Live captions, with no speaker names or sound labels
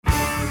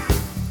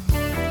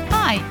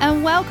Hi,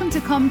 and welcome to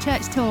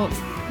ComChurch Talks.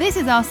 This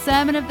is our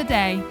sermon of the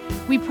day.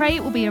 We pray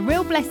it will be a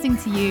real blessing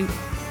to you.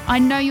 I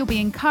know you'll be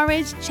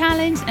encouraged,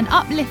 challenged, and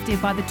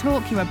uplifted by the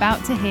talk you're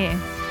about to hear.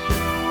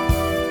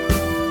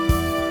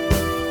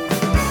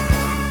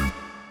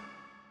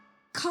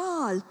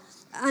 Carl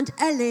and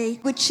Ellie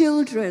were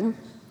children,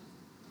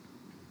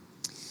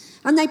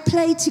 and they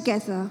played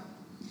together,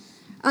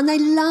 and they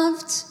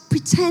loved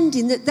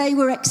pretending that they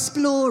were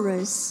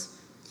explorers.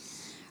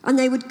 And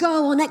they would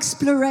go on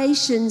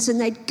explorations, and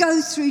they'd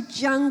go through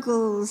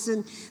jungles,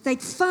 and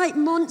they'd fight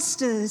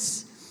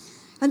monsters.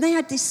 And they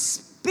had this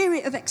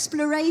spirit of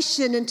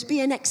exploration and to be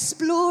an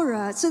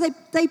explorer. So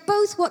they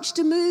both watched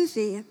a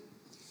movie.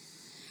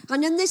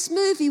 And then this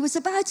movie was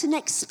about an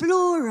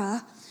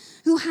explorer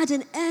who had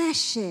an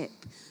airship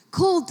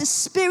called the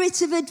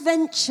Spirit of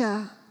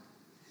Adventure.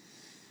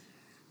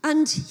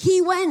 And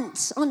he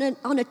went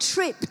on a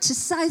trip to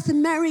South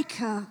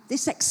America,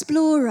 this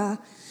explorer.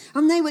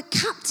 And they were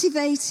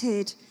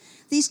captivated.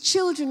 These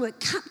children were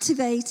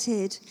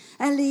captivated,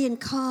 Ellie and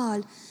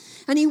Carl.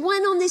 And he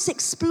went on this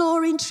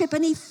exploring trip,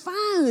 and he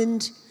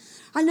found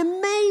an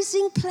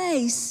amazing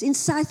place in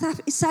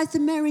South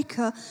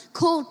America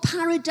called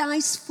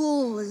Paradise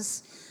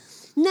Falls.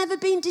 Never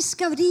been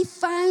discovered. He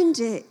found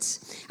it.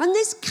 And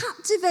this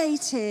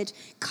captivated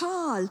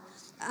Carl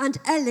and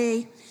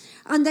Ellie.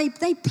 And they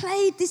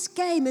played this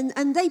game,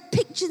 and they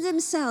pictured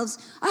themselves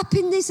up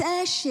in this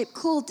airship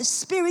called the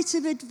Spirit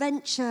of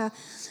Adventure.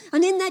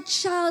 And in their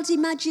child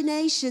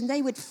imagination,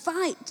 they would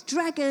fight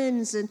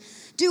dragons and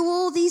do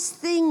all these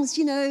things,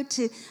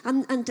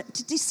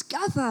 to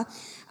discover.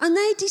 And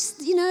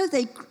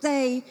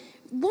they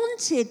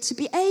wanted to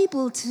be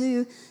able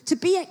to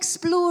be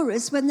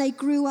explorers when they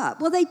grew up.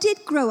 Well, they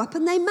did grow up,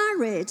 and they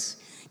married.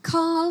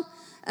 Carl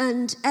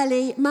and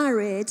Ellie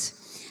married.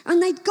 And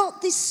they'd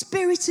got this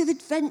spirit of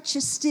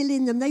adventure still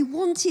in them. They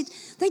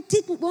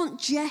didn't want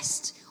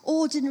just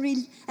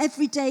ordinary,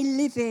 everyday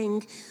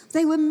living.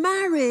 They were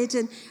married,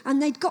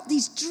 and they'd got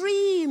these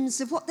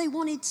dreams of what they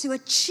wanted to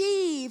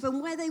achieve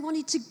and where they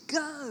wanted to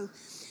go.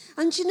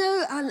 And,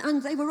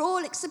 and they were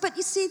all excited. But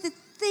you see, the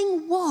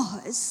thing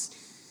was,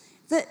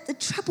 that the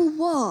trouble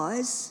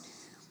was,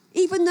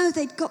 even though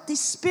they'd got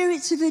this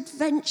spirit of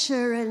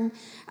adventure and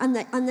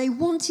they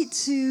wanted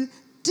to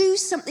do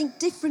something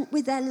different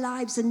with their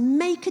lives and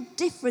make a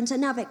difference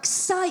and have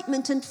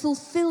excitement and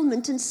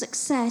fulfillment and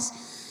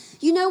success.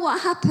 You know what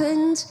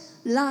happened?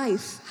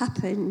 Life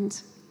happened.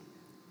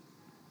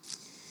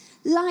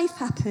 Life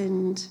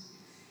happened.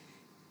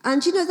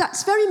 And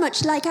that's very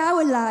much like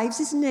our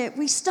lives, isn't it?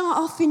 We start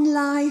off in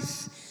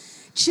life,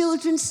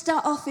 children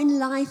start off in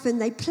life,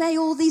 and they play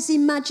all these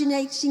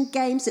imagination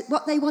games at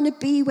what they want to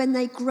be when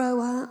they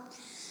grow up.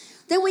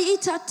 Then we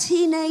hit our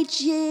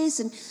teenage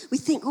years and we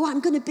think, I'm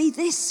going to be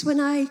this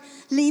when I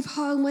leave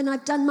home, when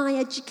I've done my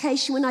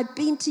education, when I've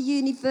been to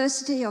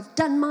university, I've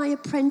done my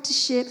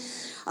apprenticeship.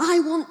 I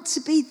want to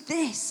be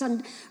this.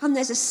 And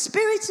there's a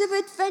spirit of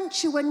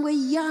adventure when we're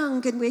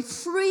young and we're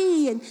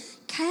free and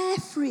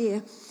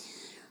carefree.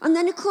 And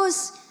then, of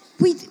course,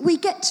 we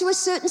get to a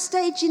certain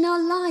stage in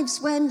our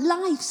lives when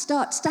life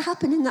starts to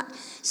happen, and that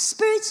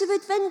spirit of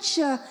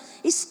adventure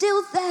is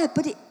still there,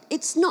 but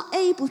it's not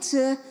able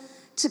to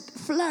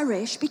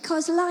flourish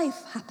because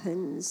life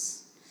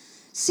happens.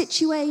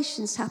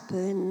 Situations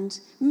happened.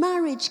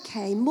 Marriage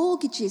came.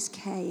 Mortgages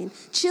came.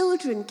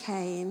 Children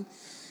came.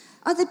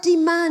 Other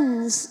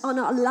demands on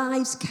our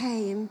lives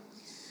came.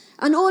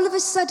 And all of a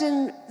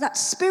sudden, that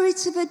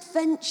spirit of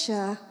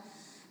adventure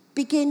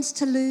begins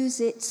to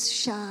lose its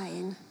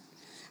shine.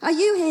 Are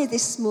you here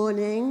this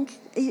morning?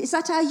 Is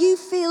that how you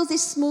feel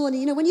this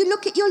morning? When you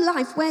look at your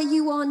life, where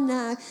you are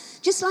now,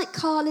 just like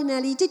Carl and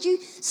Ellie, did you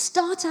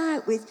start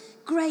out with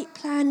great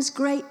plans,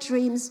 great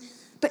dreams,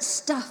 but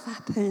stuff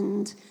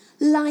happened,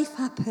 life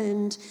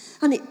happened,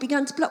 and it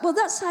began to block? Well,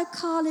 that's how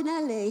Carl and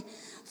Ellie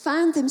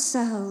found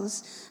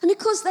themselves. And of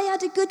course, they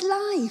had a good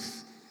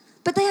life,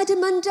 but they had a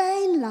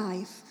mundane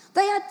life.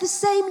 They had the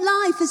same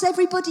life as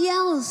everybody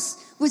else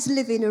was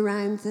living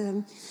around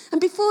them. And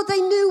before they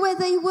knew where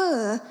they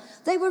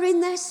were in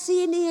their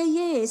senior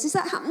years. Has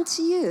that happened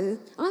to you?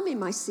 I'm in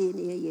my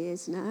senior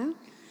years now.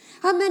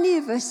 How many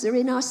of us are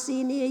in our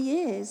senior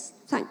years?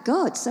 Thank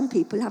God, some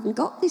people haven't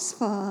got this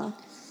far.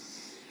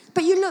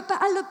 But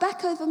I look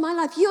back over my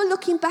life. You're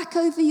looking back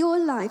over your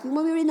life, and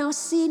when we were in our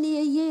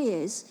senior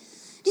years,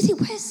 do you think,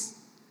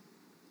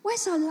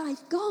 where's our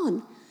life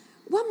gone?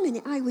 1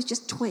 minute I was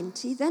just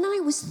 20, then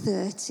I was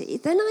 30,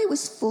 then I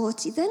was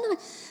 40, then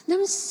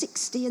I'm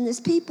 60, and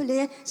there's people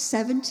here,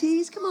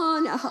 70s. Come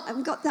on, I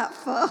haven't got that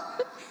far.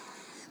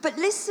 But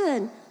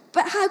listen,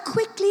 how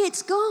quickly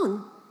it's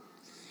gone.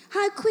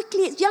 How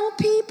quickly it's... Young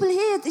people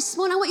here this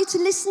morning, I want you to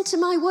listen to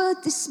my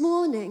word this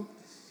morning.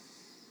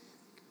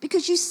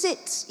 Because you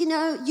sit,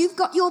 you've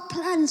got your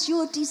plans,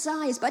 your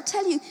desires. But I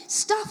tell you,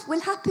 stuff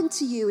will happen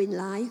to you in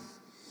life.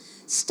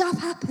 Stuff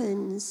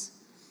happens.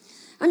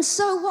 And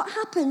so what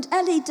happened?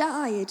 Ellie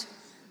died.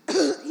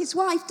 His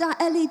wife,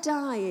 Ellie,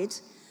 died.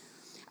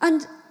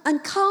 And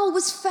Carl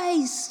was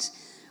faced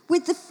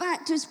with the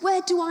fact of, where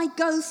do I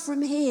go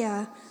from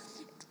here?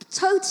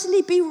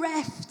 totally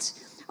bereft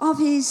of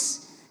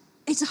his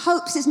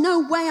hopes. There's no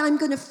way I'm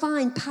going to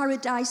find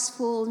Paradise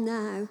Fall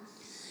now.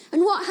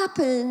 And what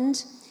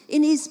happened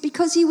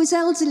because he was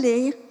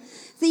elderly,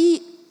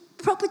 the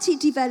property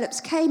developers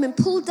came and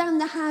pulled down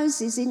the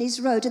houses in his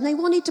road, and they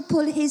wanted to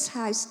pull his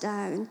house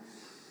down.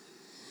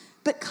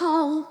 But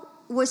Carl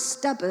was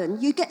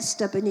stubborn. You get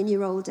stubborn in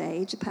your old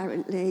age,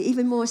 apparently,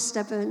 even more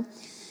stubborn.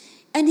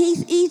 And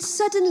he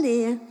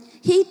suddenly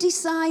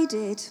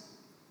decided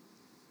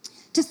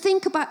to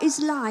think about his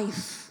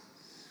life,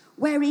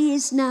 where he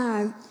is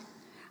now.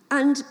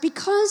 And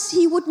because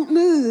he wouldn't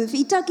move,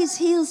 he dug his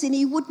heels in,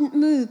 he wouldn't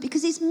move,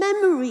 because the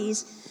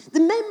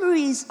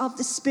memories of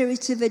the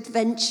spirit of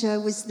adventure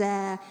was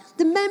there.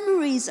 The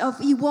memories of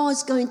he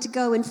was going to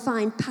go and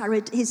find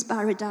his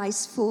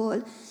Paradise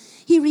Fall.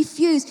 He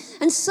refused.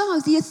 And so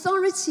the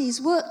authorities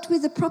worked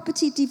with the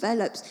property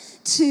developers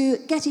to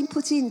get him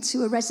put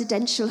into a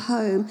residential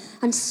home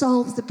and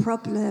solve the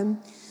problem.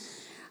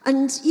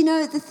 And, you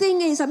know, the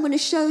thing is, I'm going to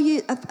show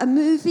you a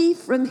movie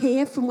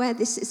from where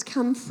this has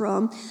come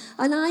from.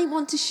 And I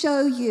want to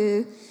show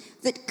you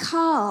that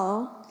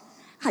Carl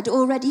had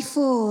already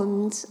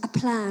formed a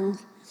plan.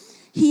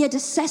 He had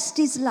assessed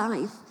his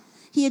life.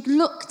 He had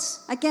looked,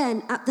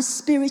 again, at the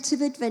spirit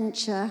of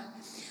adventure.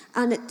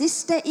 And at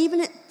this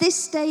even at this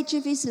stage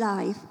of his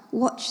life,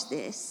 watch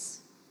this.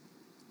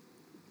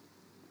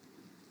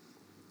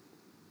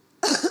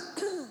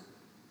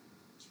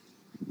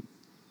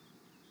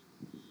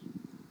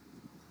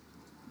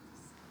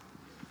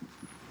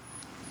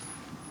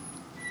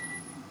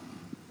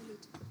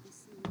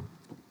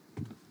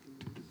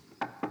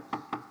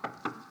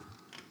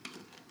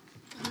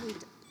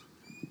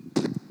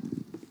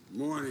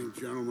 Morning,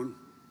 gentlemen.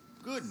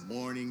 Good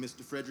morning,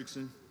 Mr.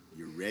 Fredrickson.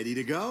 You ready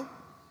to go?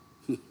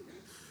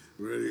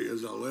 Ready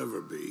as I'll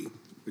ever be.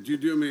 Would you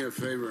do me a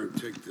favor and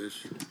take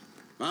this?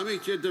 I'll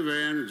meet you at the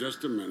van in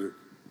just a minute.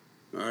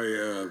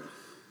 I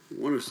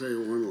want to say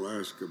one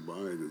last goodbye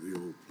to the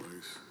old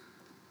place.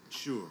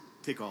 Sure.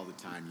 Take all the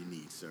time you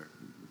need, sir.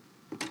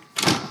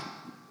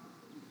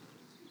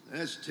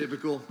 That's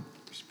typical.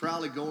 He's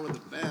probably going to the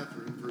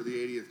bathroom for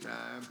the 80th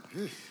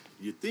time.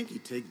 You'd think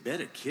he'd take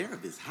better care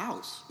of his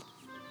house.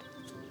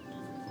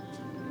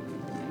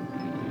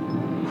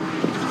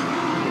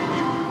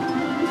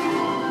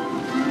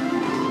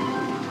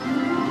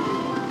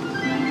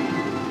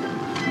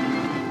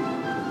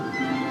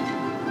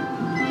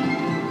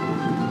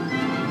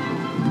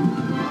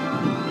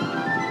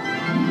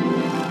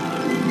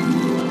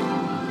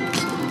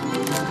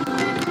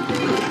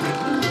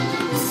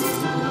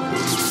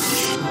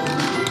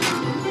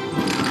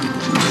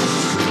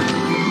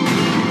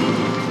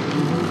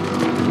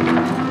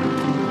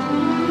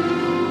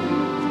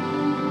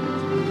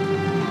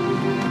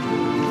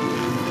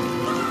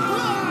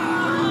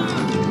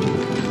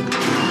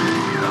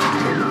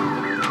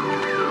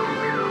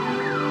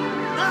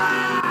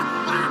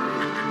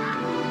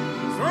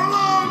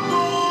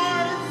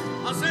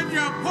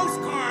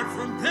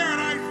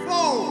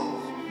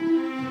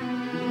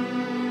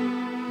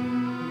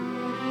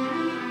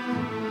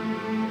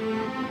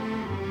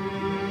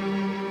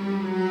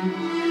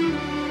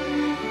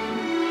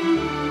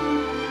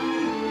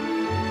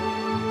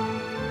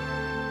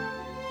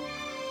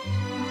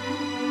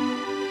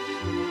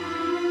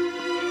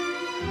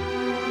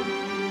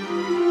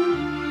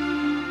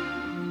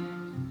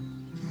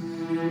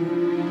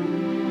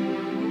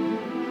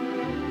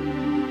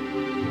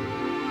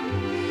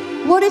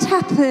 What had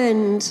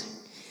happened?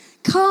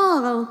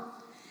 Carl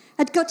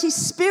had got his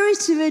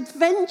spirit of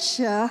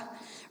adventure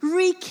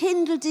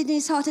rekindled in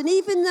his heart. And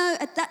even though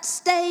at that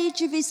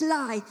stage of his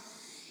life,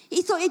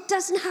 he thought it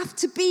doesn't have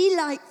to be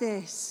like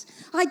this.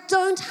 I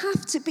don't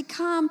have to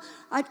become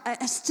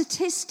a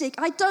statistic.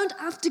 I don't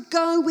have to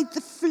go with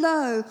the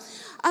flow.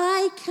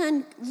 I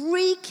can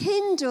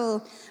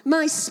rekindle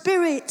my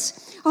spirit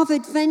of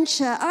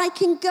adventure. I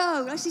can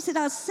go. As he said,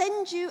 I'll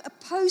send you a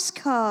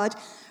postcard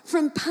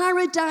from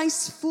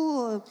Paradise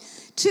Fall.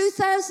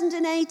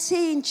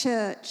 2018,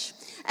 church.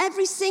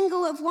 Every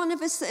single one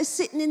of us that are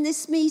sitting in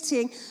this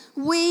meeting,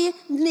 we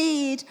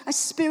need a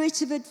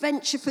spirit of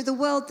adventure for the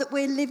world that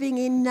we're living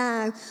in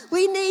now.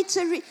 We need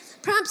to,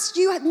 perhaps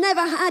you have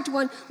never had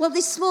one. Well,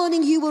 this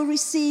morning you will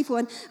receive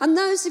one. And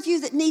those of you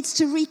that needs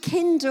to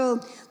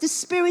rekindle the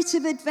spirit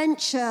of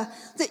adventure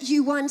that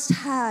you once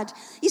had.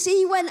 You see,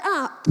 he went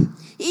up.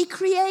 He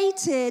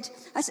created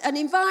an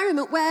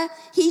environment where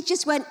he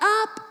just went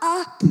up,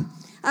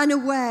 and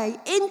away,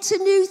 into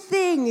new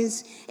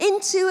things,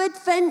 into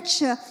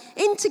adventure,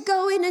 into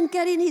going and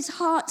getting his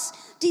heart's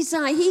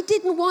desire. He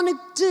didn't want to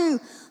do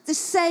the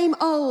same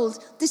old.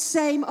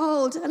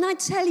 And I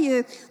tell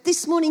you,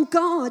 this morning,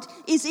 God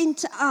is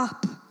into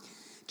up.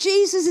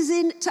 Jesus is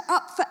into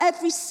up for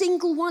every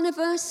single one of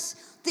us.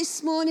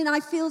 This morning, I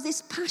feel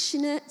this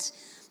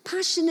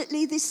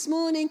passionately this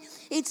morning.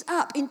 It's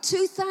up. In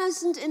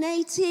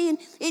 2018,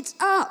 it's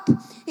up.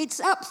 It's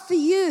up for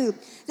you.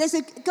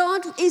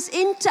 God is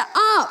into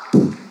up.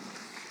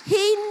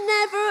 He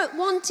never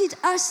wanted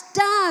us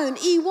down.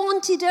 He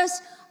wanted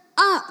us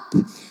up.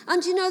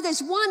 And you know,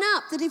 there's one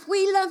up that if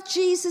we love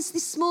Jesus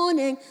this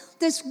morning,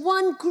 there's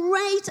one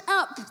great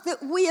up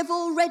that we have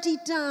already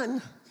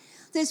done.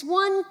 There's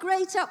one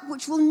great up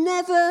which will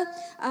never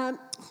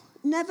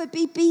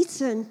be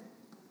beaten.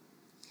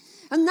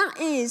 And that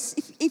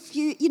is, if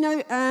you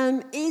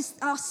is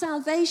our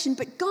salvation.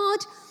 But God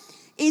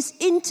is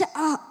into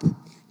up.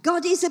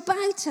 God is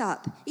about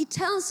up. He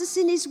tells us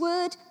in his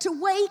word to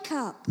wake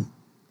up.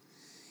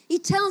 He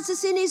tells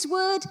us in his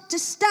word to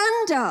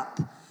stand up.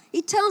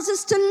 He tells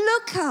us to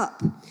look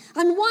up.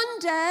 And one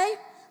day,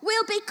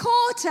 we'll be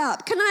caught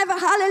up. Can I have a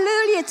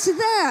hallelujah to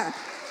that?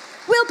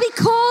 We'll be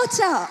caught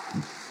up.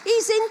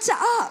 He's into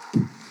up.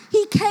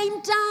 He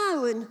came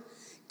down.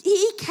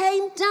 He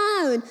came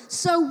down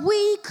so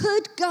we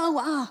could go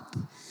up.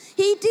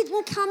 He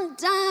didn't come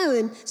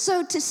down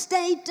so to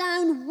stay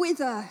down with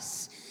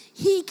us.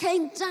 He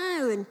came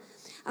down.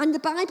 And the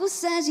Bible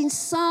says in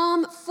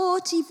Psalm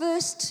 40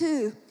 verse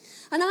 2,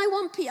 and I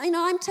want people,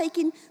 I'm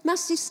taking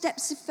massive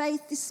steps of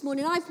faith this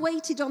morning. I've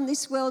waited on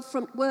this word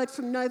from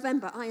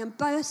November. I am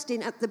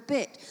bursting at the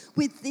bit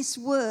with this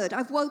word.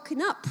 I've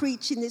woken up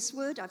preaching this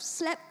word. I've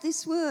slept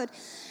this word.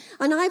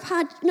 And I've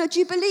had, do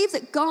you believe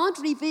that God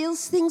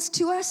reveals things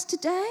to us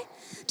today?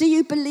 Do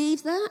you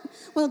believe that?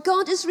 Well,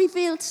 God has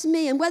revealed to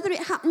me, and whether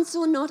it happens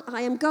or not,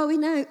 I am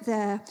going out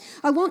there.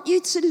 I want you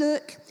to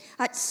look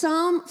at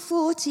Psalm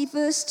 40,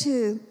 verse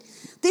 2.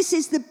 This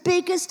is the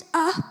biggest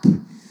up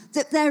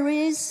that there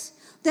is.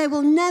 There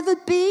will never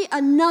be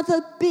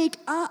another big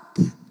up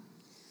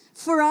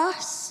for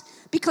us,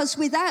 because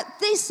without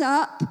this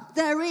up,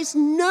 there is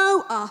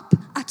no up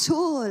at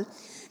all.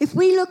 If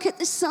we look at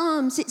the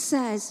Psalms, it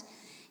says,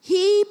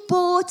 he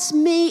brought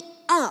me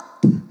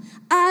up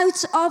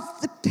out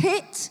of the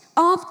pit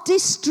of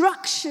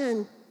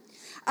destruction,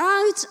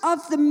 out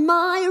of the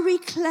miry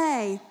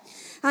clay,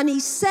 and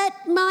he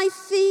set my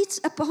feet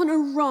upon a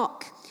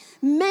rock,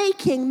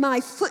 making my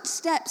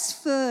footsteps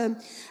firm.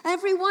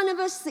 Every one of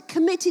us that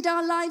committed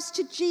our lives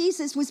to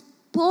Jesus was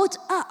brought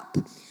up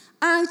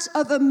out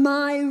of a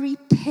miry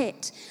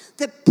pit,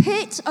 the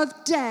pit of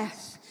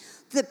death,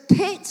 the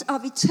pit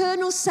of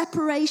eternal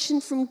separation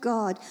from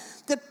God,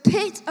 the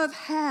pit of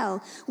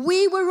hell.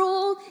 We were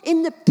all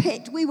in the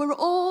pit. We were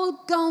all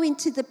going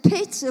to the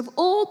pit of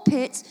all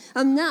pits,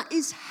 and that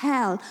is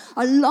hell,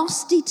 a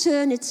lost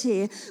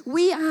eternity.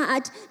 We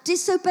had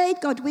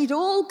disobeyed God. We'd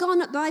all gone,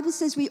 the Bible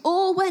says we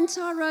all went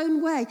our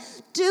own way,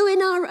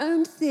 doing our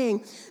own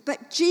thing.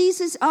 But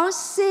Jesus, our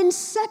sin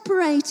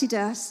separated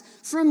us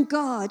from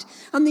God.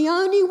 And the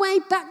only way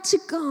back to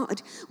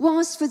God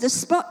was for the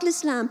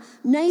spotless lamb.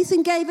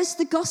 Nathan gave us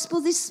the gospel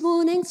this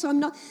morning,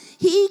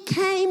 he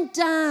came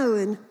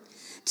down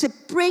to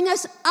bring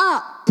us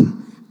up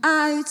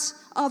out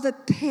of a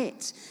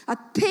pit of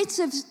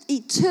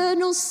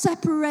eternal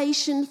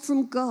separation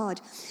from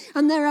God.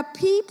 And there are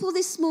people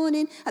this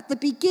morning at the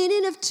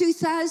beginning of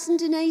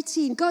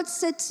 2018, God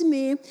said to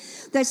me,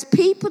 there's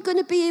people going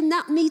to be in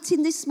that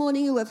meeting this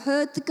morning who have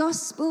heard the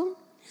gospel,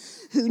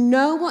 who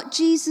know what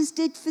Jesus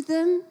did for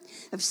them,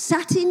 have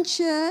sat in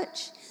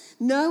church,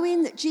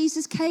 knowing that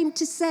Jesus came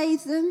to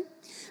save them.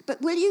 But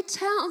will you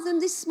tell them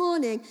this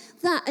morning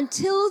that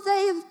until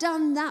they have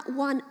done that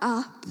one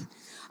up,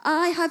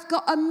 I have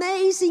got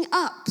amazing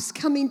ups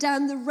coming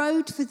down the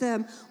road for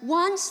them.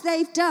 Once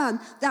they've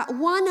done that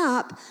one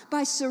up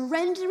by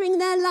surrendering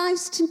their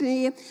lives to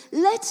me,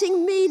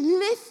 letting me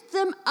lift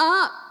them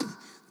up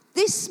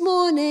this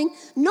morning,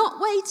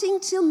 not waiting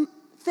till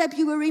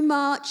February,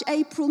 March,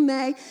 April,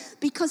 May,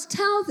 because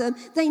tell them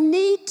they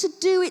need to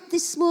do it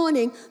this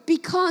morning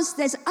because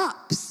there's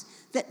ups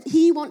that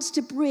he wants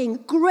to bring,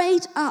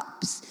 great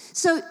ups.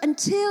 So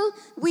until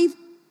we've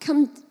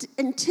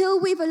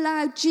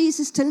allowed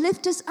Jesus to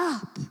lift us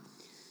up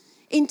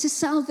into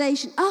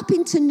salvation, up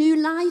into new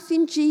life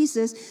in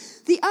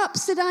Jesus, the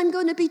ups that I'm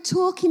going to be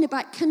talking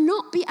about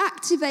cannot be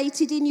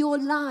activated in your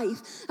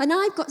life. And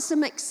I've got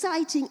some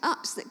exciting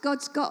ups that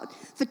God's got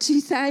for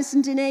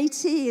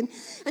 2018.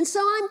 And so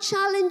I'm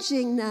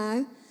challenging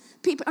now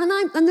people, and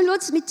the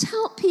Lord said to me,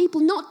 tell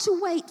people not to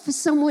wait for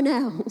someone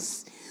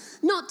else.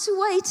 Not to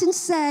wait and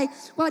say,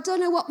 well, I don't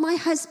know what my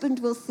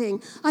husband will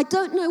think. I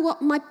don't know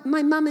what my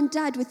mum and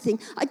dad would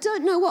think. I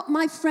don't know what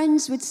my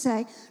friends would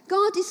say.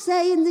 God is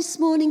saying this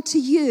morning to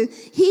you,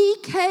 he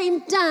came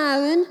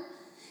down,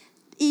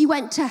 he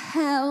went to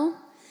hell,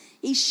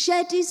 he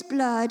shed his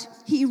blood,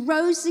 he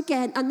rose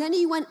again, and then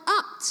he went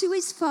up to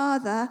his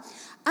Father.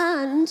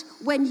 And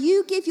when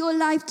you give your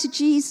life to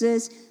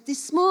Jesus,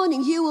 this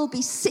morning you will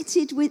be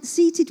seated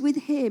with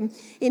him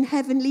in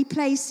heavenly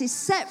places,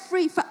 set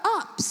free for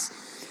ups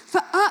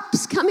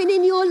coming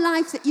in your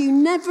life that you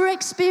never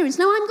experienced.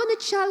 Now, I'm going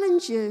to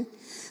challenge you,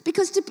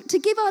 because to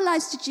give our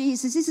lives to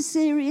Jesus is a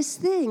serious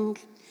thing.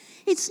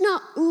 It's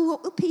not,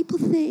 what will people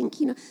think?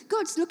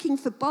 God's looking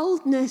for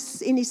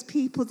boldness in his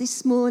people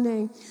this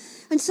morning.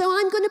 And so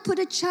I'm going to put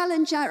a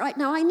challenge out right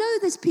now. I know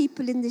there's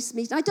people in this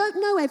meeting. I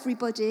don't know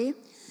everybody,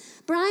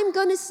 but I'm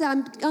going to say,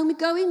 I'm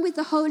going with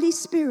the Holy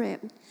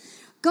Spirit.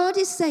 God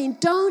is saying,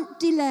 don't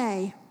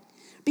delay,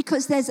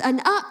 because there's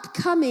an up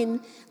coming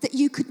that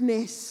you could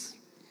miss.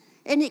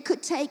 And it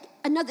could take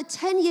another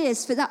 10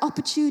 years for that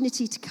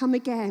opportunity to come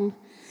again.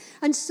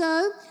 And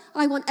so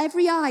I want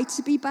every eye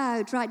to be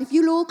bowed, right? If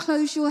you'll all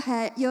close your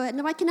head, and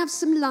if I can have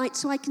some light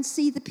so I can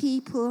see the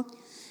people.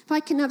 If I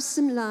can have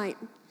some light.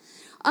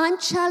 I'm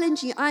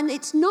challenging you, and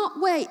it's not,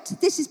 wait,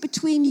 this is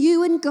between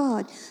you and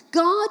God.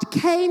 God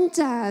came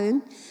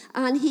down,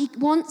 and he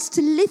wants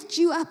to lift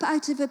you up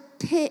out of a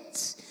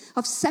pit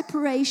of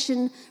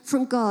separation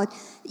from God.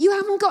 You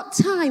haven't got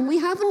time. We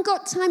haven't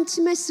got time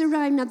to mess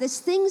around now. There's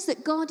things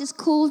that God has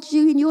called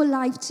you in your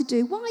life to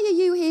do. Why are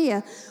you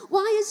here?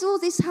 Why is all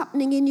this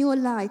happening in your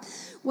life?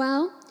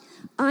 Well,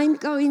 I'm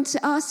going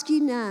to ask you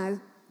now,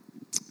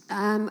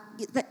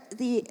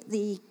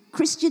 the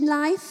Christian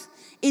life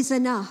is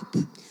an up.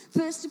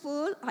 First of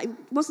all, I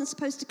wasn't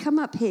supposed to come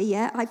up here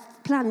yet.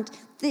 I've planned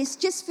this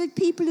just for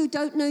people who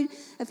don't know,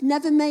 have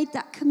never made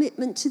that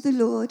commitment to the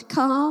Lord.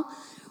 Carl,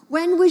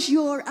 when was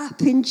your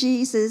up in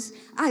Jesus,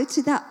 out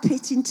of that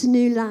pit into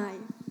new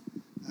life?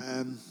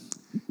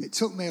 It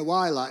took me a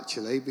while,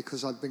 actually,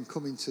 because I'd been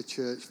coming to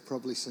church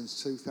probably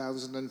since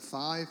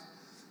 2005,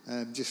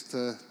 just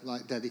for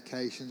like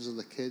dedications of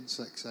the kids,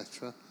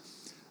 etc.,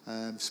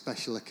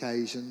 special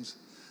occasions.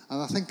 And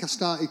I think I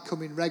started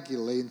coming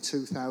regularly in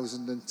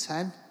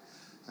 2010.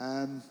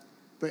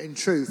 But in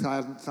truth, I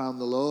hadn't found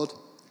the Lord.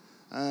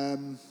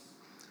 And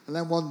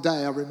then one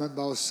day, I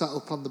remember I was sat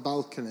up on the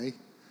balcony,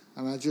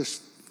 and I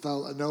just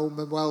felt an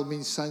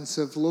overwhelming sense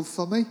of love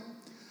for me.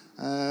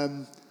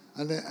 And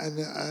I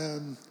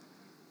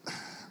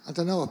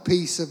don't know, a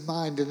peace of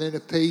mind, an inner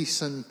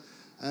peace, and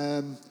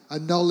a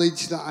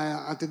knowledge that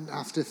I didn't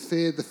have to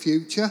fear the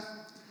future.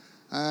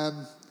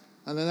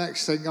 And the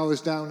next thing, I was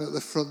down at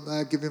the front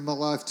there giving my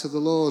life to the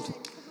Lord.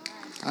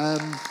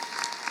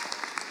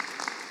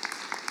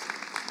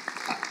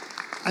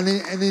 And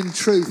in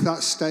truth,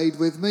 that stayed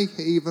with me,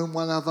 even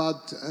when I've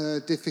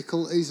had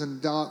difficulties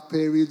and dark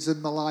periods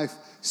in my life.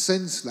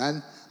 Since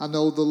then, I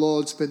know the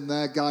Lord's been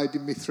there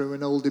guiding me through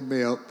and holding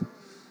me up.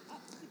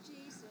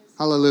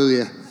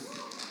 Hallelujah.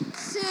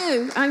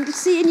 Sue, I'm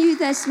seeing you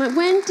there.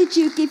 When did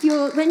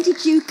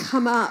you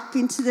come up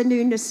into the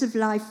newness of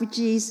life with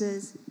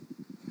Jesus?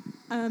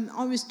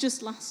 I was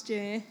just last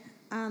year,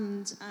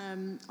 and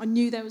I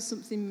knew there was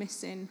something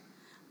missing,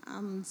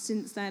 and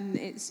since then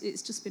it's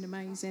just been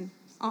amazing.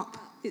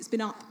 It's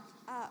been up.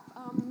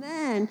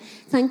 Amen.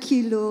 Thank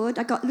you, Lord.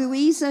 I got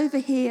Louise over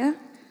here.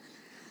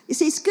 You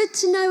see, it's good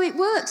to know it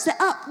works. The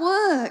up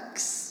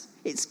works.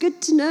 It's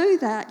good to know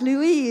that.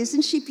 Louise,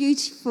 isn't she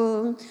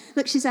beautiful?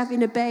 Look, she's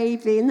having a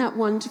baby. Isn't that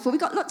wonderful?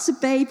 We've got lots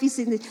of babies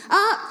in this.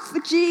 Up for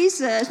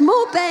Jesus.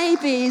 More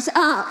babies.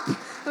 Up.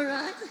 All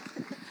right.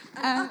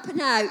 Up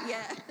and out,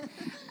 yeah.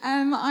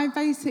 I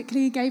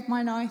basically gave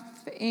my life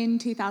in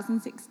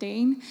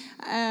 2016.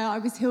 I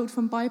was healed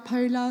from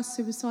bipolar,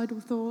 suicidal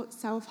thoughts,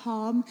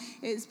 self-harm.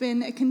 It's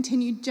been a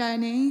continued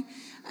journey.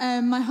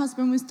 My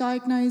husband was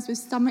diagnosed with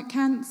stomach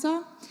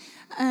cancer.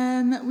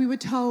 We were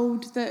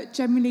told that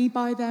generally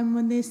by then,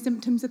 when the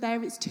symptoms are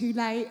there, it's too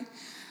late.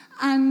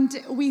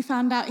 And we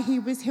found out he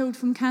was healed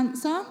from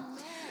cancer.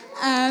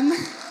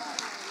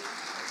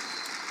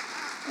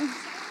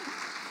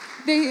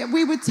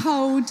 We were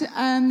told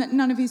that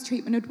none of his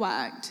treatment had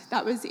worked.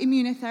 That was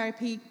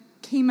immunotherapy,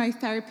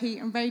 chemotherapy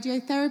and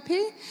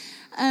radiotherapy.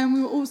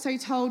 We were also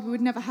told we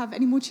would never have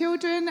any more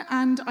children,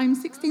 and I'm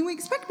 16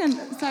 weeks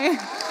pregnant, so...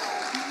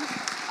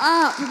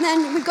 And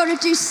then we've got to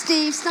do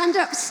Steve. Stand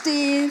up,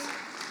 Steve.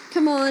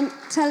 Come on,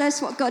 tell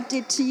us what God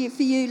did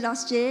for you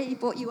last year. He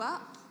brought you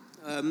up.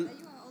 There you are,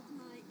 hold the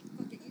mic. You've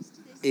got to get used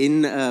to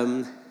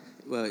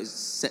this. It's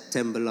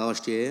September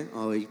last year,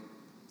 I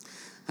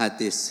had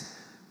this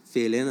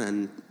feeling,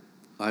 and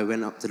I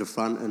went up to the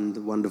front, and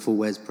the wonderful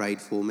Wes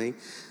prayed for me,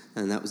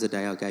 and that was the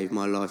day I gave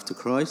my life to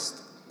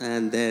Christ.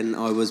 And then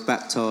I was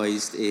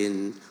baptised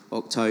in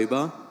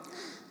October,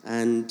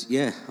 and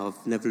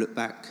I've never looked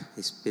back.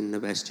 It's been the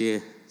best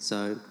year,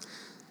 so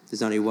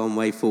there's only one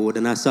way forward,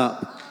 and that's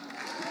up.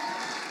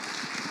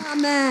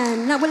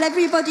 Amen. Now, will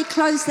everybody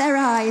close their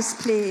eyes,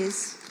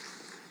 please?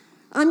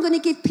 I'm going to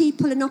give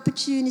people an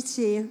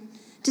opportunity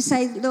to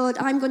say, Lord,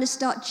 I'm going to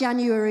start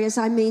January as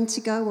I mean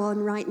to go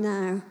on right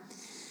now.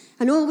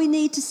 And all we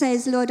need to say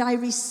is, Lord, I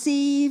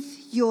receive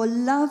your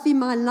love in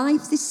my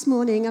life this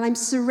morning. I'm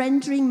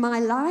surrendering my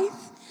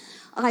life.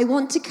 I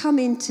want to come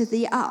into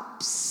the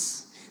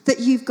ups that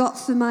you've got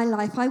for my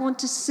life. I want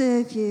to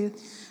serve you.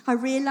 I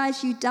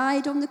realize you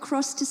died on the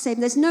cross to save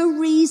me. There's no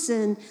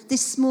reason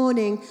this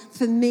morning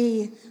for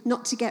me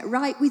not to get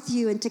right with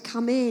you and to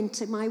come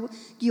into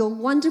your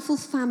wonderful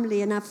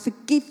family and have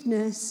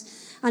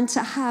forgiveness and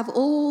to have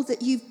all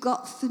that you've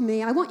got for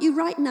me. I want you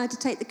right now to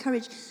take the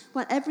courage,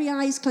 while every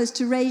eye is closed,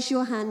 to raise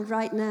your hand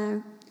right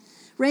now.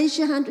 Raise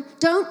your hand.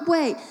 Don't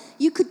wait.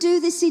 You could do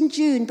this in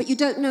June, but you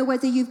don't know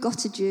whether you've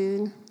got a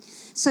June.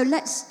 So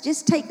let's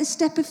just take the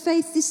step of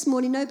faith this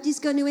morning. Nobody's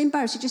going to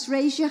embarrass you. Just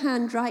raise your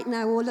hand right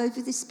now all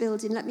over this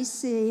building. Let me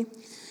see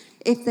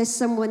if there's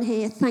someone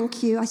here.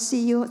 Thank you. I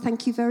see you.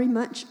 Thank you very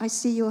much. I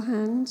see your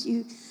hand.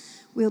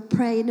 We'll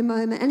pray in a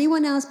moment.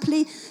 Anyone else,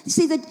 please? You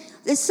see that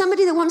there's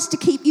somebody that wants to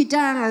keep you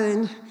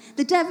down.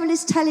 The devil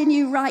is telling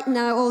you right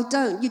now, oh,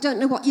 don't. You don't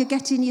know what you're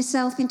getting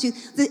yourself into.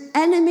 The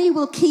enemy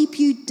will keep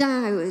you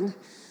down.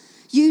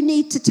 You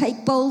need to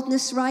take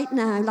boldness right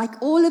now,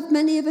 like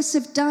many of us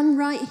have done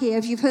right here.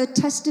 If you've heard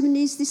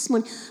testimonies this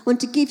morning, I want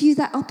to give you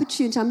that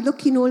opportunity. I'm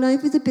looking all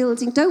over the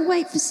building. Don't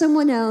wait for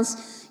someone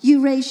else.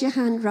 You raise your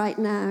hand right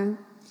now.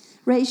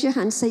 Raise your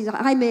hand. Say,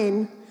 I'm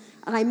in.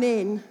 I'm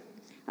in.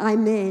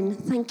 I'm in.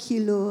 Thank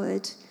you,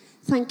 Lord.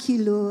 Thank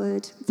you,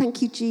 Lord.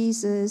 Thank you,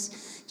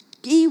 Jesus.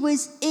 He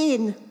was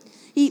in.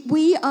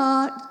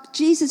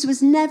 Jesus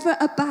was never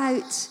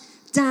about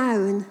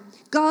down.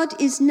 God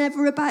is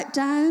never about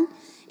down.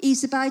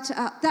 He's about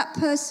up. That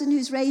person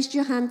who's raised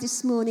your hand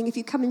this morning, if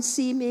you come and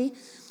see me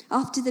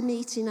after the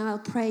meeting, I'll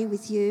pray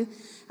with you.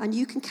 And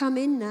you can come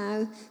in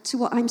now to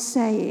what I'm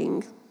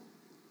saying.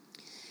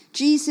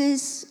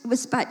 Jesus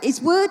was about,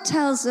 his word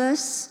tells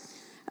us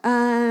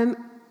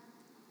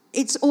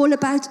it's all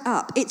about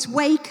up. It's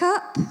wake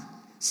up,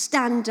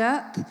 stand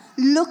up,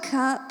 look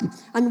up,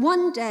 and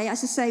one day,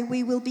 as I say,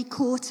 we will be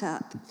caught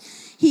up.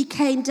 He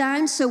came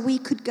down so we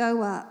could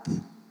go up.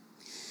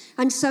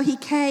 And so he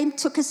came,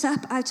 took us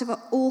up out of an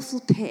awful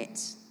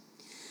pit.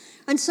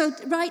 And so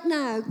right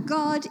now,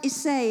 God is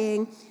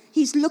saying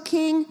he's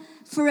looking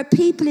for a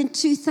people in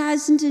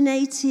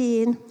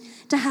 2018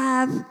 to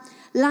have,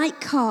 like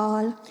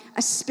Carl,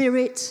 a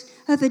spirit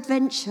of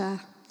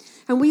adventure.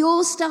 And we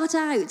all start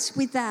out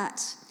with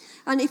that.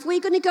 And if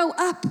we're going to go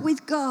up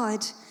with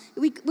God,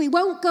 we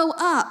won't go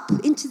up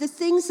into the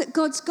things that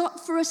God's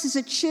got for us as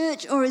a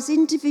church or as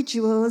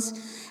individuals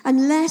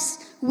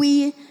unless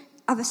we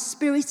have a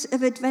spirit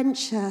of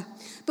adventure.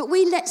 But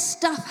we let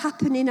stuff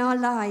happen in our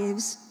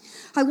lives.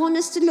 I want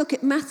us to look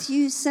at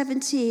Matthew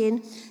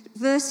 17,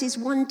 verses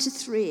 1 to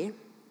 3.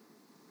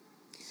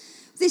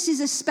 This is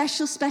a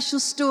special, special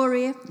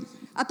story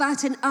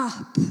about an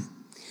up.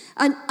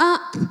 An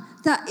up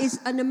that is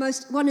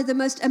one of the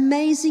most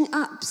amazing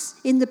ups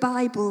in the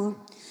Bible.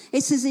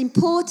 It's as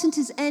important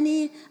as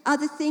any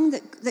other thing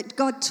that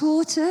God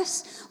taught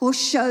us or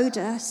showed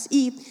us.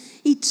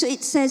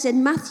 It says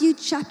in Matthew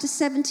chapter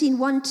 17,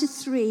 1 to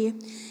 3,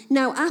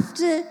 now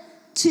after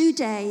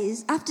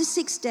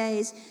 6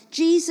 days,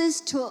 Jesus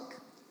took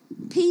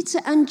Peter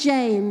and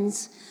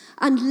James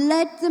and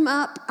led them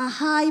up a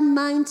high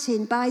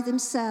mountain by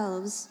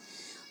themselves.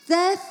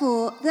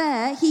 Therefore,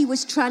 there he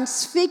was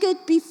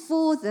transfigured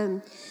before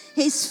them.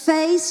 His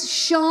face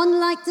shone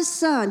like the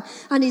sun,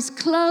 and his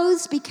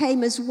clothes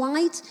became as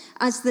white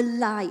as the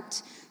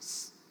light.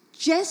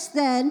 Just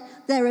then,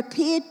 there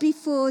appeared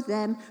before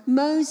them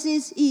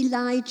Moses,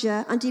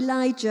 Elijah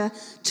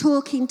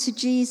talking to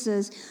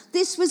Jesus.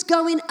 This was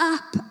going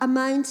up a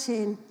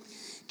mountain.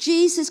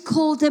 Jesus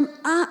called them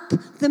up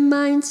the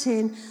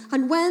mountain.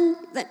 And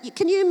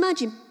can you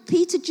imagine,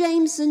 Peter,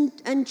 James,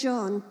 and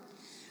John?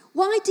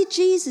 Why did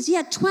Jesus, he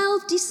had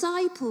 12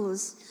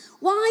 disciples.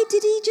 Why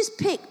did he just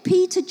pick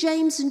Peter,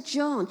 James, and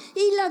John?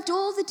 He loved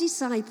all the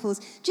disciples.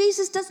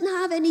 Jesus doesn't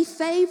have any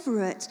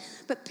favorite,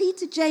 but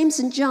Peter, James,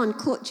 and John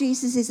caught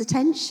Jesus'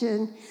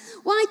 attention.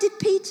 Why did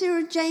Peter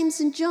and James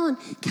and John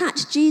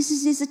catch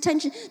Jesus'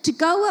 attention? To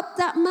go up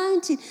that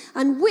mountain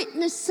and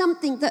witness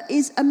something that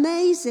is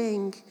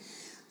amazing.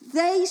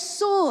 They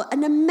saw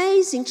an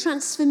amazing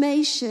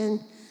transformation.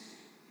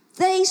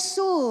 They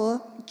saw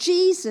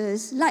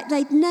Jesus like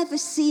they'd never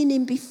seen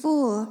him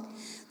before.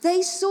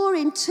 They saw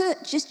him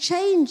just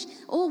change,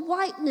 all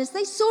whiteness.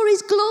 They saw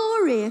his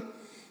glory.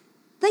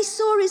 They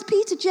saw as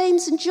Peter,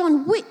 James, and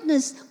John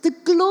witnessed the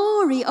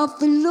glory of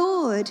the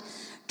Lord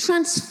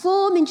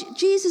transforming.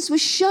 Jesus was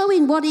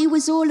showing what he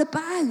was all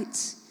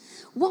about,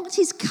 what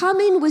his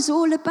coming was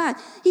all about.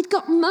 He'd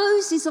got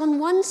Moses on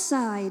one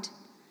side.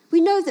 We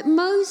know that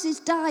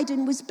Moses died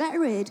and was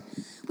buried.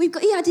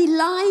 He had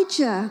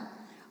Elijah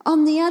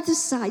on the other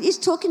side. He's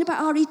talking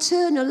about our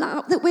eternal,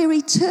 that we're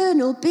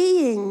eternal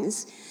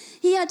beings.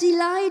 He had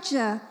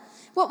Elijah.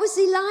 What was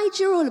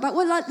Elijah all about?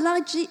 Well,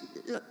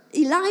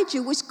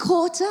 Elijah was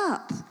caught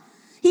up.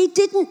 He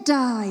didn't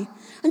die.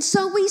 And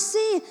so we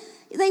see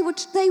they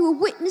were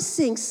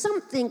witnessing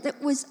something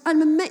that was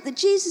that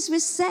Jesus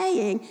was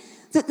saying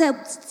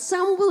that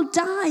some will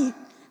die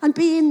and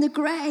be in the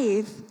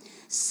grave.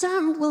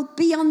 Some will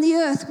be on the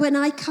earth when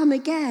I come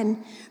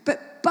again.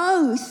 But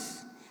both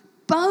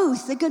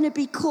are going to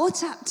be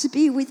caught up to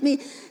be with me.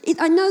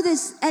 I know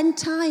there's end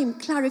time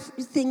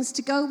things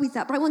to go with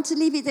that, but I want to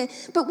leave it there.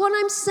 But what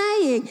I'm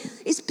saying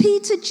is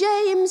Peter,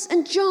 James,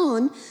 and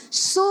John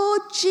saw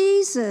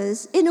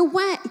Jesus in a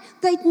way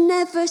they'd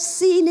never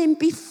seen him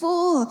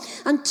before.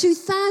 And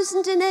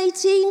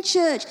 2018,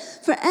 church,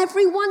 for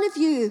every one of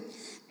you,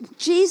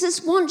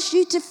 Jesus wants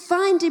you to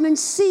find him and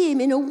see him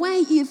in a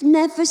way you've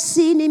never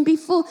seen him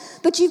before.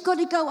 But you've got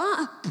to go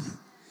up.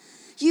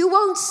 You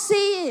won't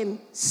see him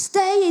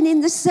staying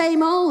in the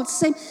same.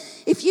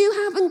 If you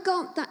haven't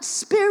got that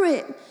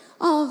spirit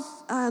of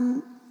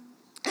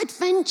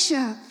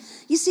adventure.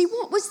 You see,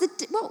 what was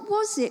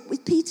it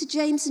with Peter,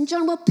 James, and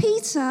John? Well,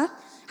 Peter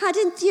had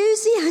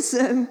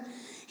enthusiasm.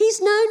 He's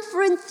known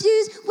for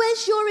enthusiasm.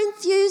 Where's your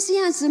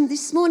enthusiasm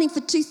this morning for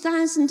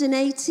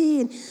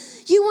 2018?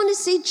 You want to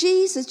see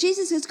Jesus.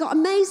 Jesus has got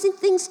amazing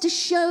things to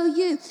show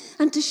you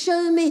and to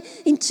show me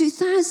in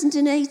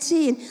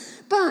 2018.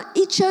 But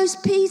he chose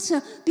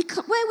Peter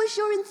because where was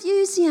your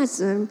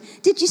enthusiasm?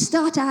 Did you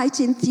start out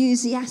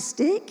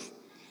enthusiastic?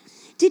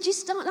 Did you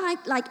start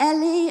like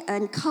Ellie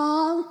and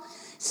Carl?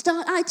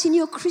 Start out in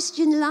your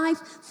Christian life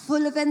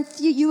full of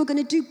enthusiasm. You were going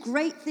to do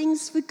great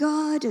things for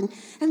God and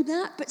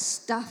that. But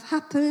stuff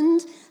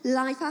happened.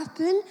 Life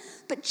happened.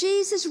 But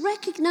Jesus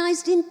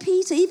recognized in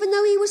Peter, even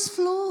though he was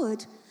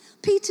flawed.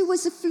 Peter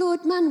was a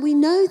flawed man, we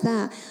know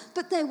that.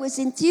 But there was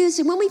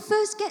enthusiasm. When we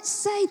first get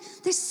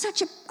saved, there's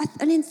such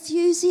an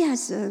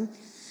enthusiasm.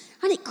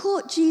 And it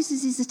caught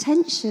Jesus'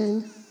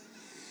 attention.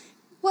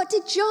 What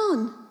did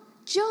John?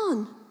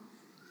 John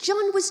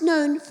was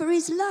known for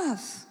his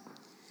love.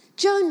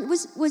 John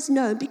was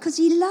known because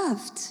he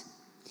loved.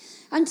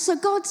 And so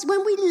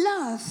when we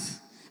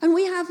love, and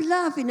we have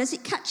love in us,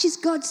 it catches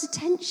God's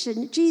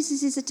attention,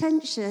 Jesus'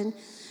 attention.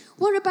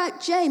 What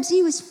about James?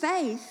 He was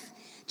faith.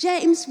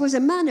 James was a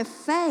man of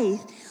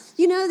faith.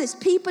 You know, there's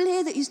people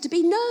here that used to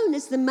be known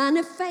as the man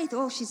of faith.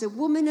 Oh, she's a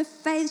woman of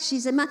faith.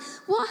 She's a man.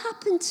 What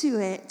happened to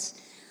it?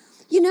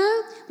 You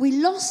know, we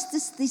lost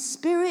the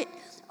spirit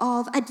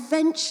of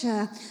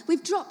adventure.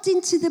 We've dropped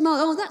into the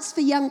mode. Oh, that's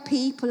for young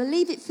people. I'll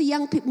leave it for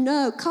young people.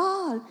 No,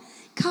 Carl,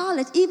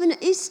 even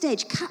at his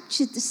stage,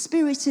 captured the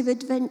spirit of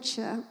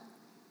adventure.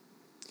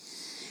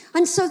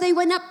 And so they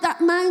went up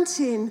that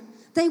mountain.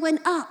 They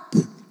went up.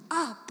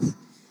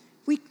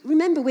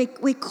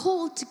 We're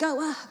called to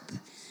go up.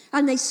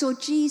 And they saw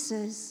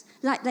Jesus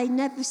like they'd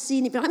never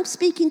seen him. But I'm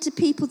speaking to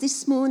people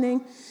this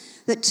morning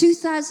that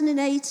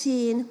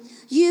 2018,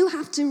 you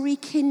have to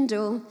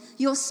rekindle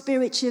your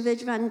spirit of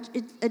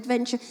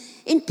adventure.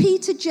 In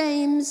Peter,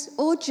 James,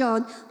 or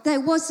John, there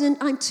wasn't,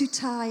 I'm too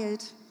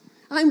tired.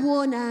 I'm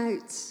worn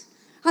out.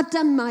 I've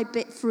done my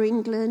bit for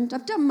England.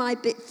 I've done my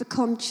bit for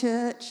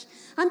ComChurch.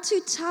 I'm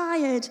too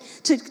tired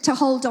to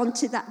hold on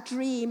to that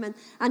dream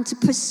and to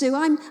pursue.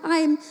 I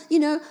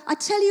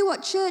tell you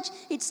what, church,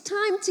 it's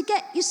time to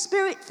get your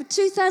spirit for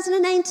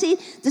 2018.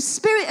 The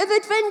spirit of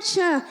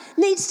adventure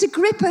needs to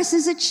grip us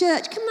as a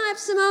church. Can I have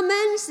some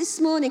amens this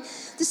morning?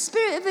 The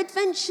spirit of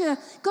adventure,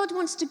 God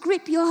wants to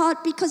grip your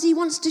heart because he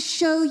wants to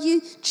show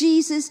you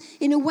Jesus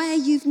in a way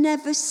you've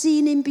never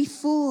seen him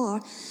before.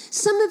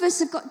 Some of us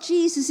have got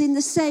Jesus in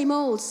the same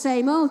old.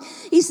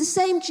 He's the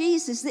same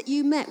Jesus that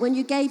you met when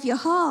you gave your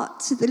heart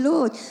to the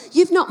Lord.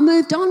 You've not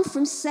moved on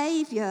from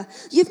Saviour.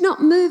 You've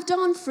not moved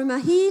on from a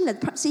healer.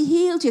 Perhaps he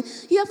healed you.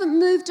 You haven't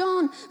moved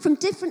on from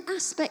different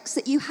aspects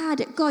that you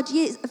had at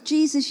of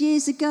Jesus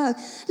years ago.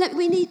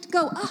 We need to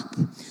go up.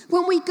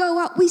 When we go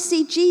up, we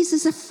see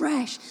Jesus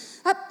afresh.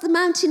 Up the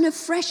mountain of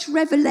fresh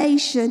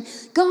revelation.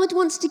 God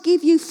wants to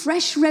give you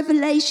fresh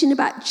revelation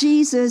about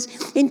Jesus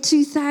in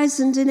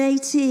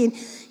 2018.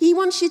 He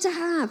wants you to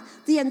have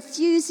the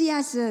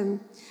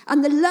enthusiasm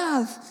and the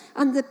love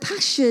and the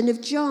passion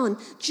of John.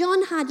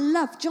 John had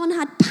love. John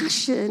had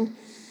passion.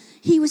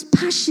 He was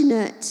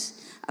passionate.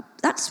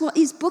 That's what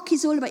his book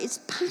is all about. It's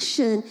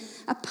passion.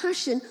 A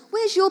passion.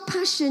 Where's your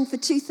passion for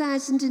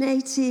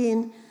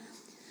 2018?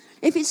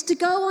 If it's to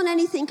go on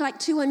anything like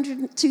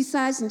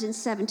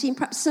 2017,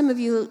 perhaps some of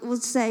you will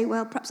say,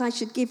 well, perhaps I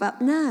should give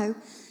up now.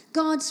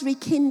 God's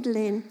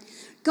rekindling.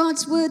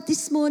 God's word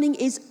this morning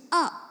is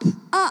up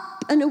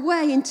and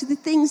away into the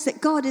things that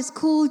God has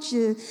called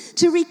you,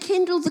 to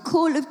rekindle the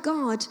call of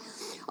God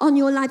on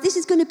your life. This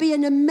is going to be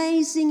an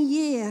amazing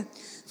year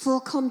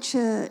for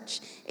ComChurch.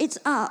 It's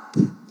up.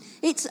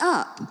 It's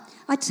up.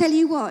 I tell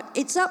you what,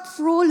 it's up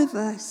for all of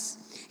us.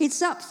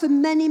 It's up for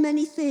many,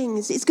 many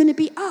things. It's going to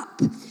be up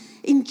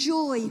in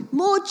joy,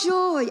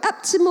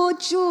 up to more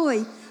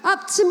joy,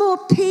 up to more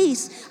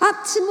peace,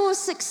 up to more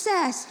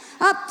success,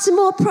 up to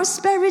more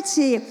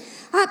prosperity,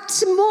 up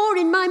to more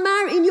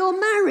in your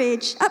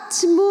marriage, up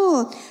to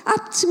more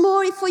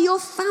for your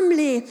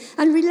family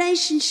and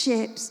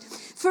relationships.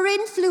 For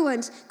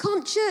influence,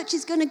 ComChurch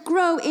is going to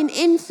grow in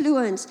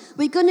influence.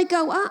 We're going to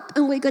go up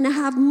and we're going to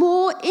have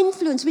more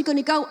influence. We're going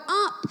to go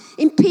up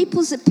in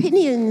people's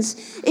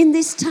opinions in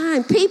this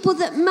time. People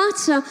that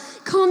matter,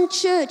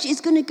 ComChurch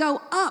is going to go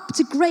up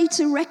to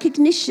greater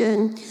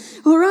recognition.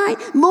 All right?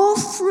 More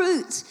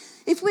fruit.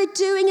 If we're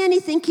doing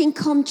anything in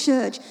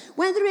ComChurch,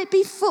 whether it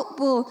be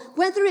football,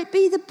 whether it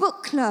be the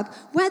book club,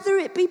 whether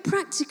it be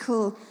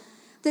practical,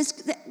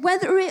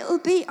 whether it'll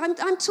be,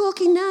 I'm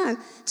talking now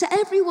to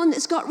everyone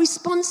that's got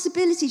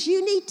responsibilities.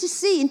 You need to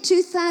see in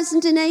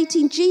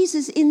 2018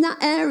 Jesus in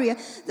that area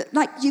that,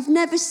 like you've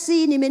never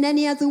seen him in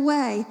any other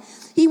way.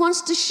 He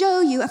wants to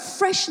show you a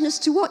freshness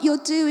to what you're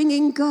doing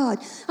in God.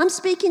 I'm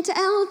speaking to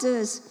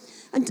elders.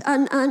 And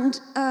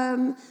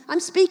I'm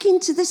speaking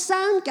to the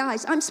sound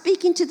guys. I'm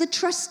speaking to the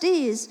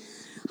trustees.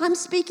 I'm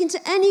speaking to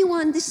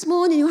anyone this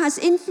morning who has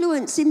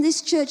influence in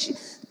this church.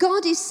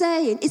 God is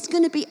saying it's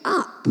going to be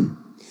up.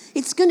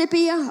 It's going to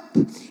be up.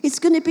 It's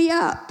going to be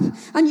up.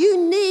 And you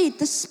need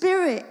the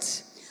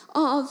spirit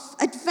of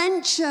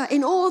adventure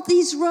in all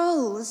these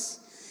roles.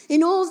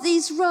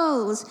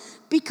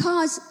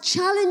 Because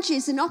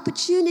challenges and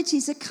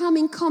opportunities are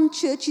coming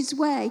ComChurch's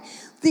way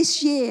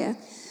this year.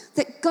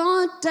 that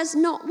God does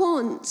not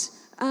want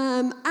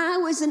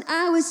hours and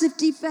hours of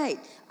debate,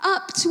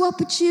 up to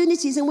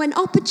opportunities. And when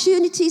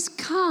opportunities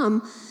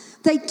come,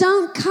 they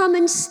don't come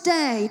and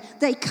stay,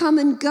 they come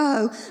and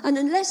go. And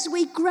unless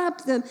we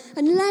grab them,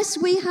 unless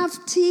we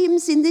have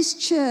teams in this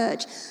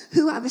church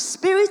who have a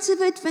spirit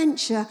of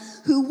adventure,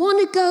 who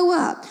want to go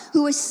up,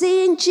 who are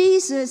seeing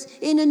Jesus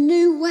in a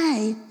new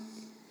way,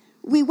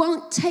 we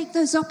won't take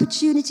those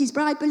opportunities.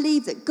 But I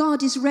believe that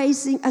God has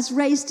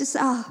raised us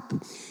up.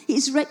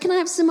 Can I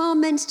have some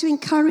amens to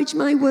encourage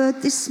my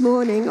word this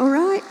morning, all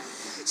right?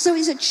 So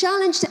it's a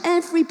challenge to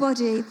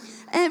everybody,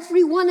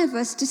 every one of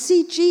us, to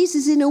see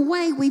Jesus in a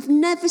way we've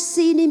never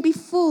seen him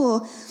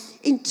before.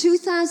 In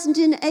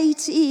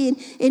 2018,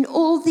 in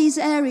all these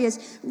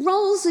areas,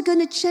 roles are going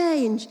to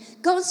change.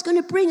 God's going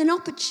to bring an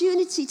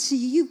opportunity to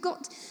you.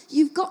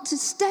 You've got to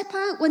step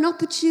out when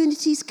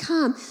opportunities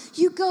come.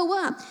 You go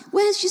up.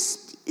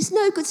 It's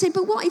no good saying,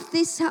 but what if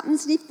this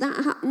happens and if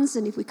that happens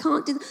and if we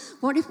can't do that?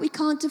 What if we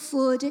can't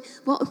afford it?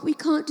 What if we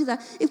can't do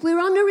that? If we're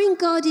honouring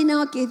God in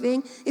our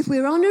giving, if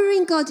we're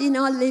honouring God in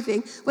our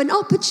living, when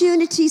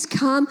opportunities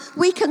come,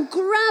 we can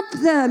grab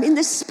them in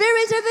the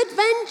spirit of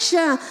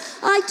adventure.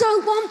 I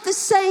don't want the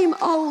same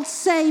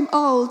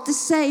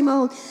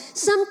old.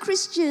 Some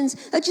Christians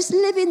are just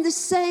living the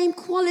same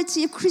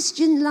quality of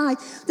Christian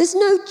life. There's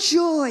no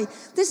joy.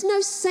 There's no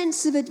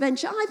sense of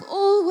adventure. I've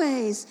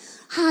always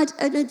had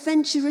an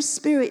adventurous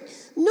spirit,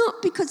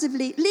 not because of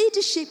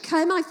leadership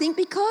came, I think,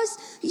 because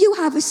you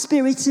have a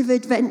spirit of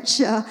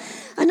adventure.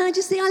 And I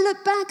just think, I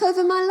look back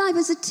over my life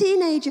as a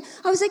teenager,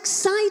 I was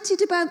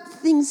excited about the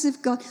things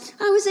of God.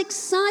 I was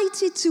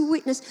excited to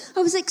witness.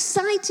 I was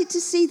excited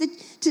to see to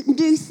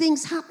do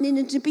things happening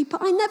and to be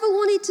part. I never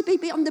wanted to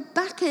be on the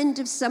back end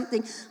of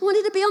something. I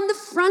wanted to be on the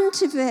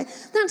front of it.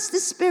 That's the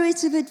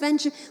spirit of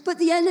adventure. But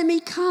the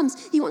enemy comes.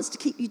 He wants to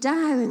keep you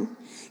down.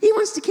 He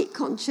wants to keep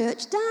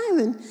Conchurch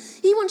down.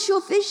 He wants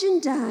your vision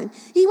down.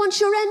 He wants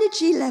your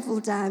energy level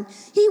down.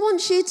 He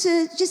wants you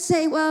to just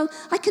say, well,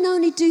 I can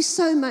only do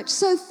so much,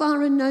 so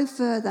far and no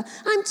further.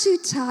 I'm too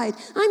tired.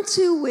 I'm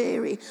too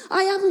weary.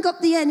 I haven't got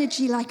the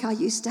energy like I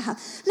used to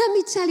have. Let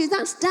me tell you,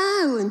 that's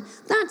down.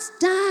 That's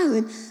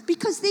down.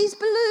 Because these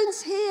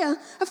balloons here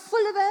are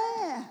full of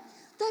air.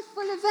 They're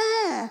full of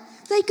air.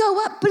 They go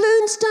up.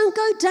 Balloons don't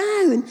go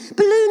down.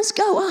 Balloons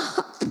go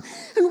up.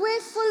 And we're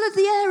full of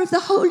the air of the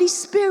Holy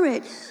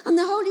Spirit. And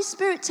the Holy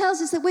Spirit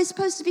tells us that we're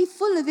supposed to be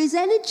full of his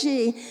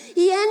energy.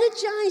 He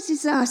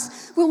energizes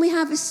us when we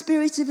have a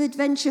spirit of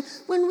adventure,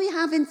 when we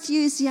have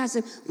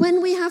enthusiasm, when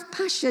we have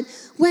passion,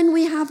 when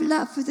we have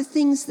love for the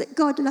things that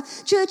God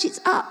loves. Church, it's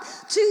up.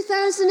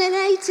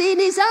 2018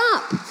 is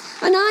up.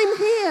 And I'm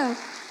here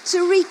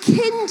to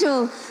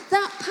rekindle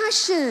that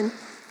passion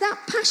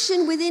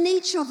within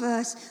each of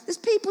us. There's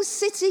people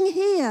sitting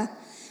here,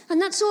 and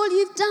that's all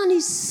you've done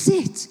is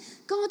sit.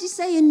 God is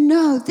saying,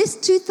 no, this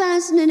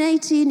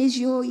 2018 is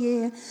your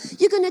year.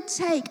 You're going to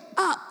take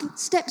up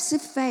steps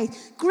of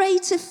faith,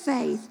 greater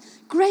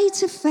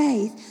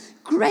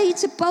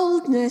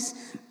boldness,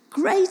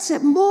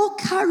 more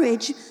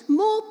courage,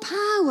 more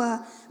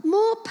power.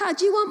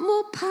 Do you want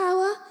more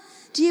power?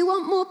 Do you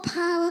want more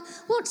power?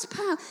 What's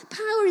power?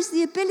 Power is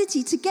the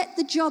ability to get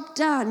the job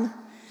done.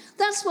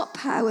 That's what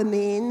power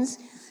means.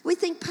 We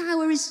think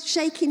power is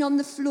shaking on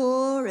the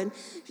floor and,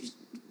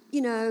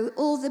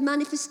 all the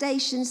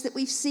manifestations that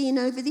we've seen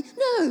over the...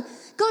 No,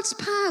 God's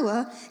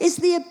power is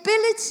the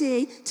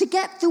ability to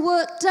get the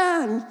work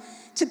done,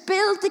 to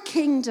build the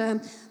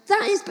kingdom.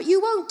 That is, but you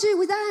won't do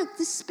without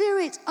the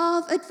spirit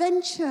of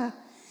adventure.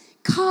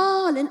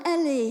 Carl and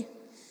Ellie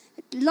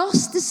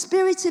lost the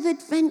spirit of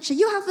adventure.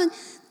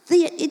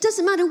 It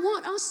doesn't matter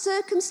what our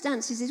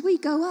circumstances is, we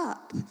go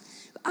up.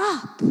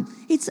 Up.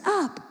 It's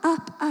up.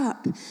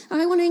 And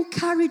I want to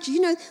encourage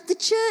you. The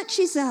church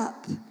is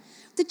up.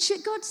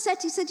 God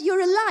said, he said, you're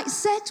a light.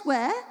 Set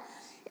where?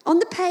 On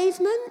the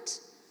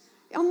pavement?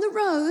 On the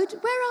road?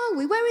 Where are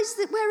we?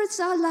 Where is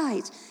our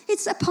light?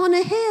 It's upon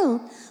a hill.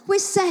 We're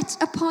set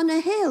upon a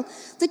hill.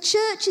 The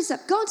church is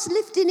up. God's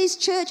lifting his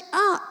church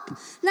up.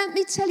 Let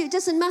me tell you, it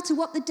doesn't matter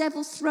what the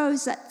devil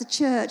throws at the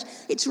church.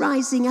 It's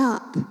rising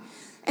up.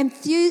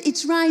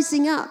 It's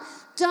rising up.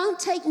 Don't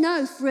take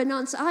no for an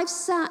answer. I've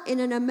sat in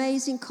an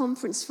amazing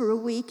conference for a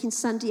week in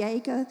San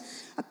Diego,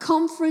 a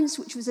conference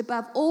which was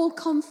above all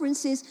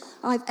conferences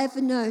I've ever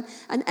known.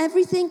 And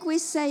everything we're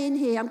saying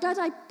here, I'm glad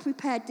I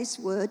prepared this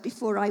word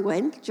before I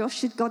went.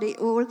 Josh had got it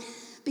all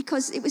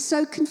because it was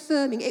so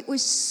confirming. It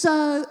was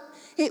so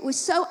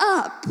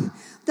up.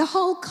 The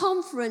whole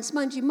conference,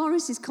 mind you,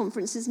 Morris's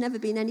conference has never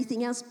been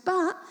anything else,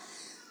 but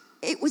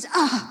it was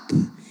up.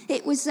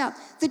 It was up.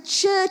 The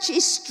church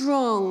is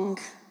strong.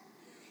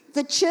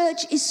 The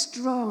church is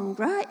strong,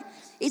 right?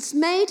 It's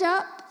made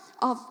up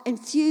of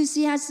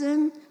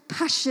enthusiasm,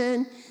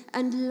 passion,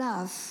 and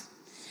love.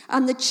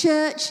 And the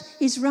church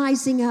is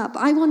rising up.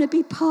 I want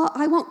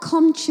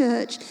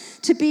ComChurch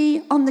to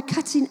be on the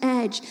cutting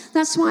edge.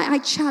 That's why I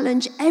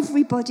challenge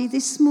everybody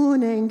this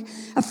morning.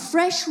 A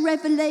fresh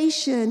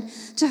revelation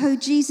to who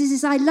Jesus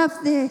is. I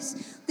love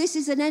this. This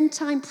is an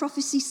end-time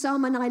prophecy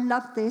psalm, and I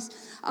love this.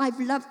 I've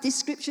loved this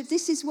scripture.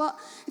 This is what,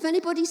 if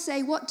anybody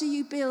say, what do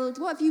you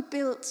build? What have you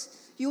built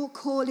your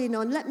calling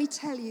on? Let me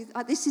tell you,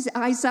 this is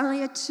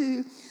Isaiah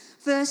 2,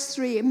 verse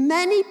 3.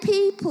 Many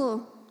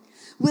people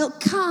will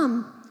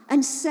come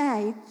and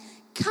say,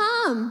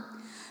 come,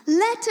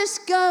 let us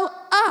go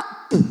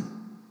up.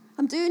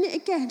 I'm doing it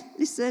again.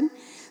 Listen.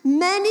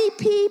 Many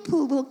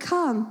people will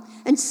come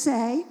and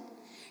say,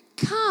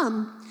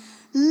 come,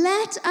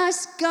 let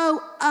us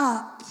go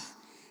up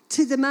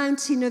to the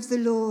mountain of the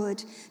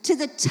Lord, to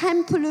the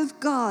temple of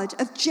God,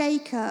 of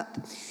Jacob.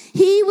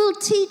 He will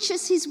teach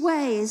us his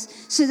ways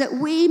so that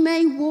we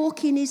may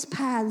walk in his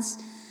paths.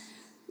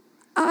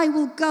 I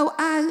will go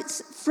out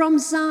from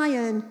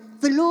Zion.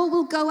 The law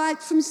will go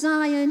out from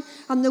Zion,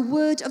 and the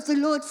word of the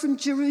Lord from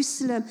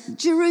Jerusalem.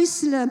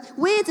 Jerusalem,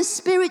 we're the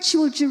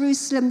spiritual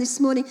Jerusalem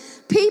this morning.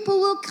 People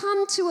will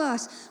come to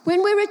us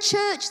when we're a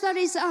church that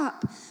is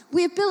up.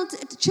 We've built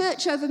a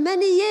church over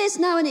many years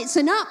now, and it's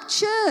an up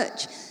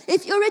church.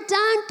 If you're a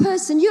down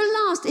person, you're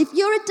lost. If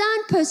you're a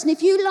down person,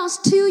 if you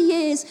lost 2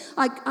 years,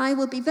 I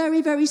will be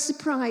very, very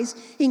surprised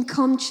in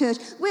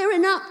ComChurch. We're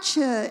an up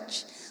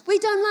church. We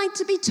don't like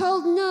to be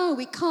told, no,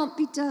 it can't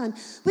be done.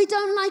 We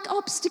don't like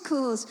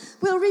obstacles.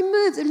 We'll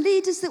remove the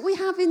leaders that we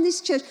have in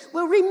this church.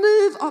 We'll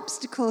remove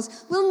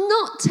obstacles. We'll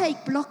not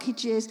take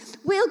blockages.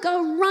 We'll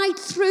go right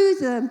through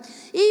them.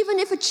 Even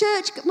if a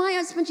church, my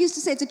husband used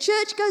to say, if the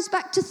church goes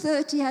back to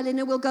 30,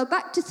 Helena, we'll go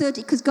back to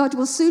 30 because God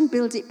will soon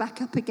build it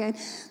back up again.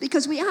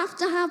 Because we have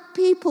to have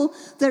people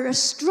that are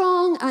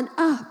strong and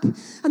up.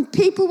 And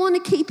people want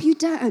to keep you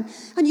down.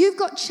 And you've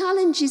got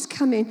challenges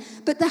coming.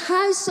 But the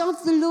house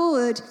of the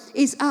Lord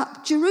is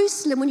up.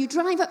 Jerusalem, when you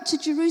drive up to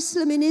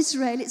Jerusalem in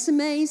Israel, it's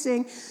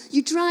amazing.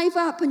 You drive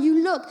up and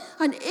you look,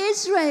 and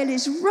Israel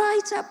is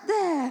right up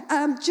there.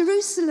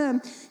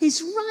 Jerusalem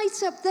is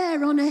right up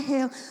there on a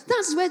hill.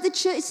 That's where the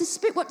church, it's a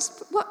spirit,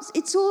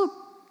 it's all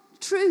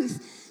truth.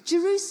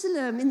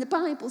 Jerusalem in the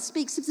Bible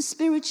speaks of the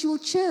spiritual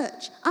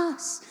church,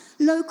 us,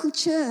 local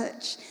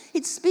church.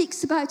 It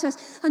speaks about us.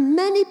 And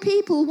many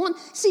people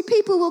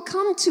people will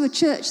come to a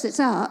church that's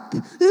up.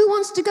 Who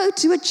wants to go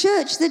to a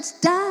church that's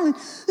down?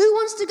 Who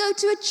wants to go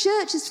to a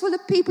church that's full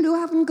of people who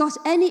haven't got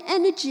any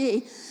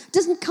energy,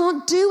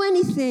 can't do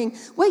anything,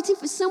 waiting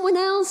for someone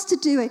else to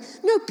do it?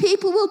 No,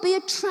 people will be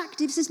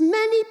attractive. It says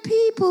many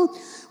people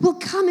will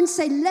come and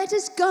say, let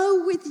us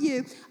go with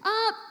you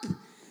up.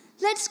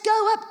 Let's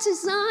go up to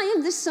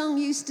Zion, the song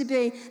used to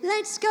be.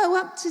 Let's go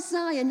up to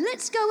Zion.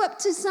 Let's go up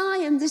to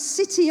Zion, the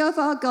city of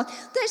our God.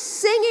 There's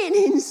singing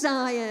in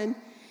Zion.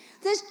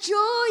 There's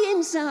joy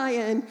in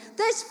Zion.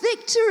 There's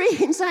victory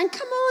in Zion.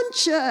 Come on,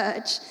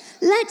 church.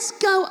 Let's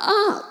go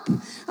up.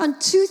 And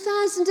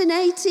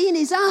 2018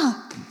 is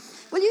up.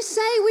 Will you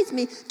say with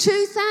me?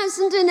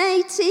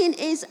 2018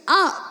 is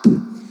up.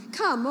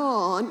 Come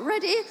on.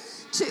 Ready?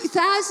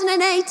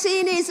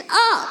 2018 is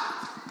up.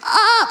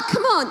 Up.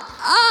 Come on.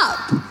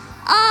 Up.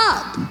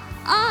 Up,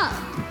 up,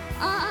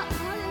 up.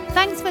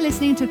 Thanks for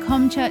listening to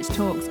ComChurch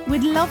Talks.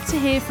 We'd love to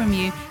hear from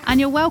you, and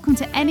you're welcome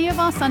to any of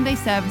our Sunday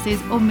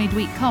services or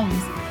midweek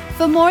comms.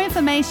 For more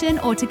information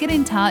or to get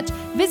in touch,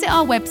 visit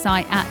our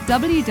website at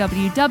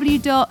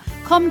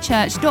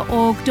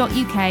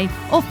www.comchurch.org.uk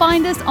or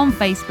find us on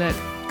Facebook.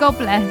 God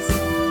bless.